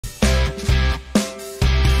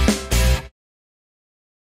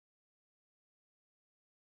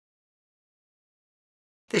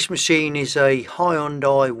This machine is a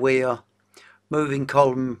Hyundai WIA moving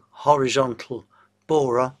column horizontal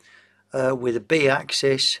borer with a B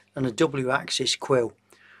axis and a W axis quill.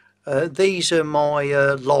 These are my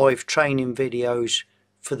live training videos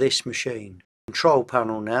for this machine. Control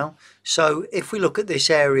panel now. So if we look at this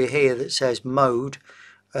area here that says mode,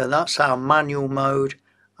 that's our manual mode,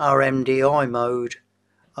 our MDI mode,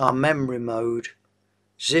 our memory mode,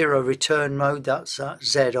 zero return mode, that's that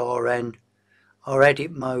ZRN, our edit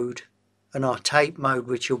mode, and our tape mode,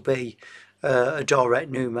 which will be a direct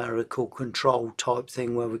numerical control type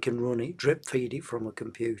thing where we can run it, drip feed it from a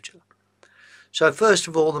computer. So first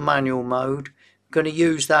of all, the manual mode, I'm going to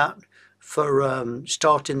use that for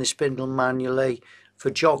starting the spindle manually, for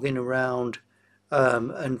jogging around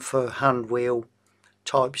and for hand wheel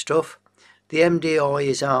type stuff. The MDI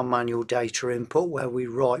is our manual data input where we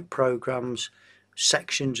write programs,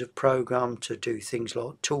 sections of program to do things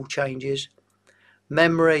like tool changes.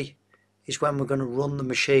 Memory is when we're going to run the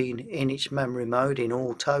machine in its memory mode in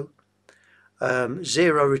auto.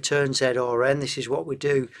 Zero return ZRN, this is what we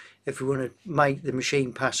do if we want to make the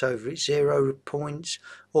machine pass over its 0 points,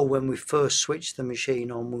 or when we first switch the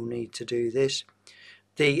machine on we'll need to do this.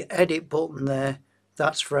 The edit button there,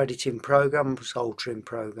 that's for editing programs, altering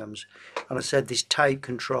programs. And I said this tape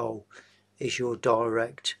control is your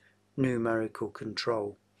direct numerical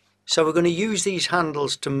control. So we're going to use these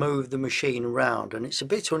handles to move the machine around, and it's a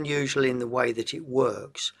bit unusual in the way that it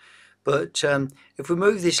works. But if we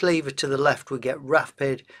move this lever to the left we get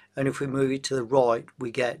rapid, and if we move it to the right we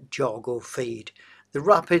get jog or feed. The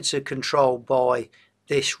rapids are controlled by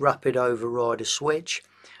this rapid overrider switch,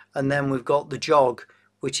 and then we've got the jog,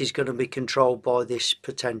 which is going to be controlled by this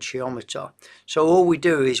potentiometer. So all we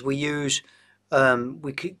do is we use,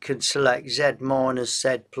 we can select Z minus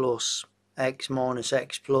Z plus, X minus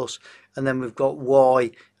X plus, and then we've got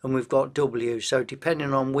Y and we've got W. So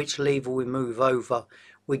depending on which lever we move over,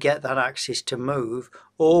 we get that axis to move,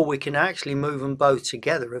 or we can actually move them both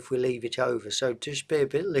together if we leave it over. So just be a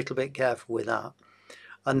little bit careful with that.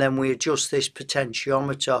 And then we adjust this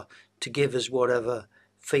potentiometer to give us whatever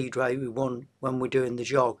feed rate we want when we're doing the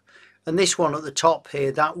jog. And this one at the top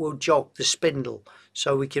here, that will jog the spindle,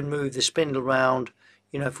 so we can move the spindle around.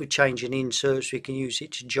 You know, if we're changing inserts, we can use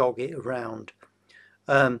it to jog it around.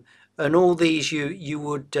 And all these you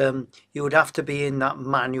would have to be in that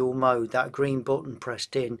manual mode, that green button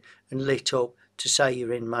pressed in and lit up to say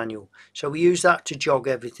you're in manual. So we use that to jog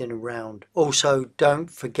everything around. Also,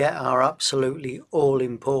 don't forget our absolutely all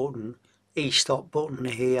important e-stop button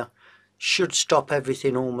here. Should stop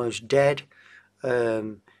everything almost dead.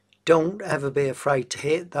 Don't ever be afraid to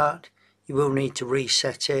hit that. You will need to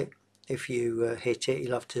reset it. If you hit it,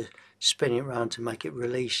 you'll have to spin it around to make it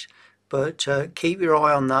release. But keep your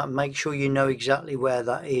eye on that and make sure you know exactly where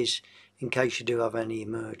that is in case you do have any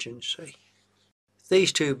emergency.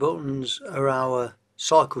 These two buttons are our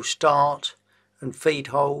cycle start and feed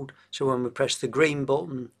hold. So when we press the green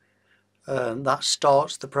button, that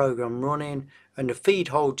starts the program running, and the feed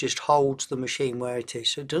hold just holds the machine where it is.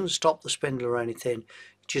 So it doesn't stop the spindle or anything,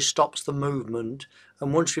 it just stops the movement.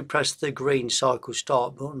 And once we press the green cycle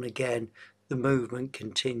start button again, the movement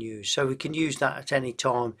continues. So we can use that at any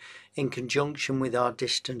time in conjunction with our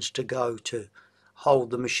distance to go to hold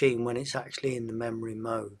the machine when it's actually in the memory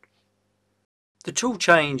mode. The tool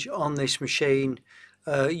change on this machine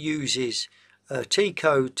uses a T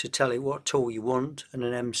code to tell it what tool you want and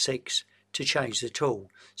an M6 to change the tool.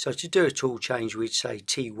 So to do a tool change we'd say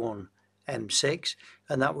T1 M6,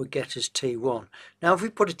 and that would get us T1. Now if we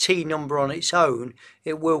put a T number on its own,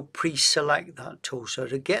 it will pre-select that tool. So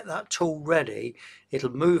to get that tool ready,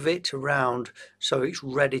 it'll move it around so it's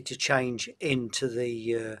ready to change into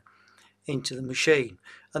the machine.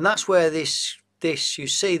 And that's where this you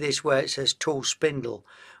see this where it says tool spindle,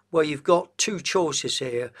 where you've got two choices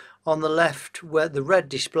here. On the left, where the red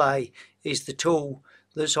display is the tool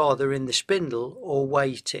that's either in the spindle or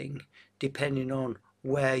waiting, depending on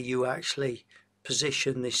where you actually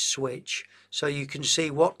position this switch. So you can see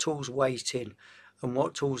what tool's waiting and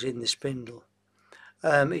what tool's in the spindle.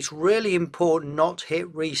 It's really important not to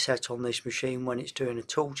hit reset on this machine when it's doing a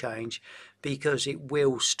tool change, because it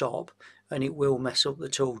will stop and it will mess up the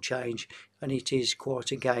tool change, and it is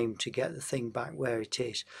quite a game to get the thing back where it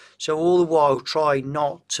is. So all the while try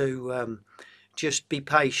not to just be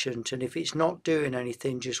patient, and if it's not doing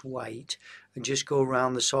anything just wait and just go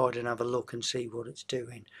around the side and have a look and see what it's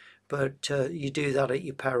doing. But you do that at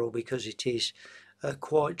your peril, because it is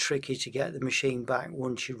quite tricky to get the machine back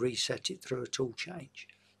once you reset it through a tool change.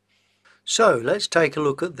 So let's take a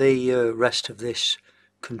look at the rest of this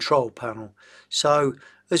control panel. So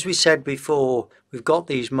as we said before, we've got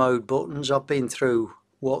these mode buttons. I've been through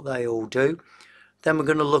what they all do. Then we're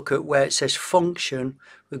going to look at where it says function.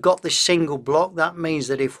 We've got this single block. That means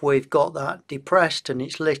that if we've got that depressed and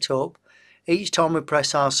it's lit up, each time we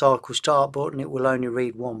press our cycle start button, it will only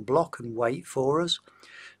read one block and wait for us.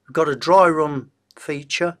 We've got a dry run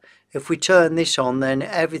feature. If we turn this on, then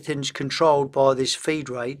everything's controlled by this feed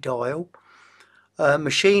rate dial.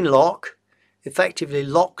 Machine lock effectively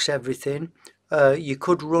locks everything. You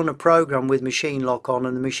could run a program with machine lock on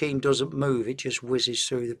and the machine doesn't move, it just whizzes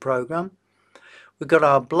through the program. We've got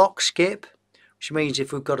our block skip, which means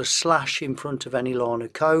if we've got a slash in front of any line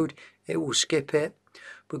of code, it will skip it.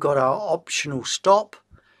 We've got our optional stop,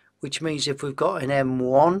 which means if we've got an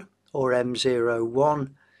M1 or M01,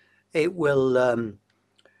 it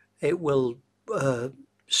will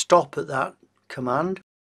stop at that command.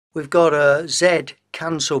 We've got a Z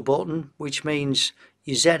cancel button, which means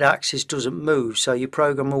your Z axis doesn't move, so your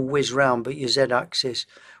program will whiz round but your Z axis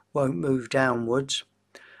won't move downwards.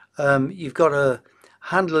 You've got a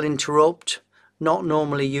handle interrupt, not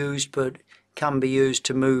normally used but can be used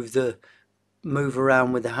to move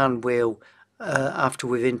around with the hand wheel after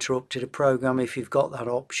we've interrupted a program if you've got that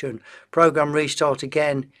option. Program restart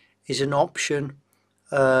again is an option,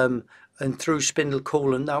 and through spindle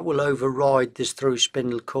coolant, that will override this through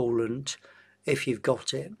spindle coolant if you've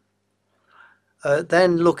got it.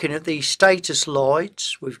 Then looking at the status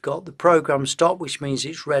lights, we've got the program stop, which means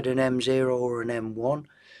it's read an M0 or an M1.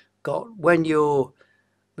 Got when your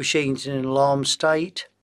machine's in an alarm state.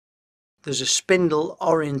 There's a spindle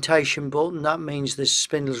orientation button. That means the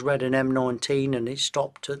spindle's read an M19 and it's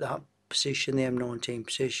stopped at that position, the M19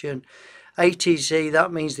 position. ATC,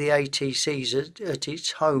 that means the ATC's at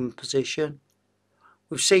its home position.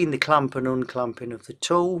 We've seen the clamp and unclamping of the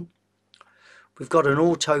tool. We've got an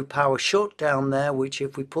auto power shut down there, which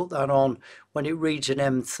if we put that on, when it reads an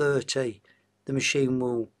M30, the machine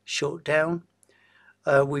will shut down.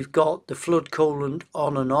 We've got the flood coolant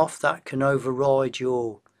on and off. That can override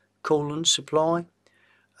your coolant supply.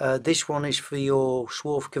 This one is for your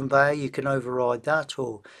swarf conveyor. You can override that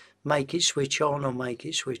or make it switch on or make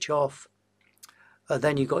it switch off.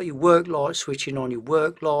 Then you've got your work light switching on your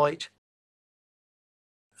work light.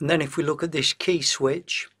 And then if we look at this key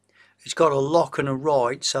switch, it's got a lock and a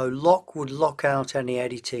write. So lock would lock out any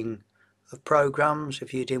editing of programs.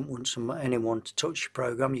 If you didn't want anyone to touch your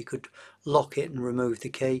program, you could lock it and remove the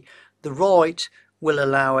key. The write will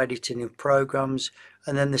allow editing of programs,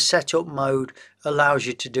 and then the setup mode allows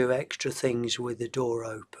you to do extra things with the door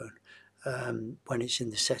open when it's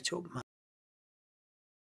in the setup mode.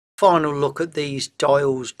 Final look at these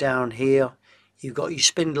dials down here. You've got your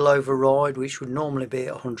spindle override, which would normally be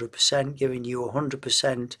at 100%, giving you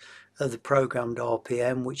 100% of the programmed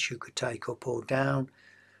RPM, which you could take up or down.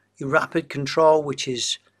 Your rapid control, which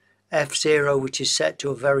is F0, which is set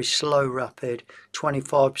to a very slow rapid,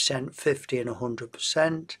 25%, 50 and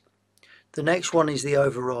 100%. The next one is the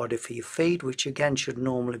overrider for your feed, which again should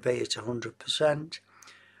normally be at 100%.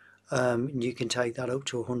 You can take that up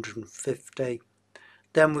to 150.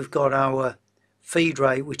 Then we've got our feed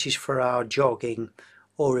rate, which is for our jogging,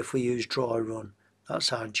 or if we use dry run,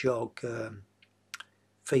 that's our jog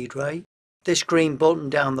feed rate. This green button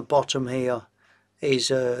down the bottom here is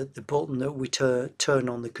the button that we turn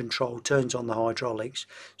on the control, turns on the hydraulics.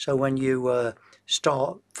 So when you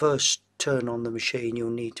first turn on the machine, you'll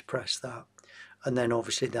need to press that, and then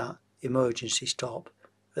obviously that emergency stop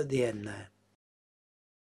at the end there.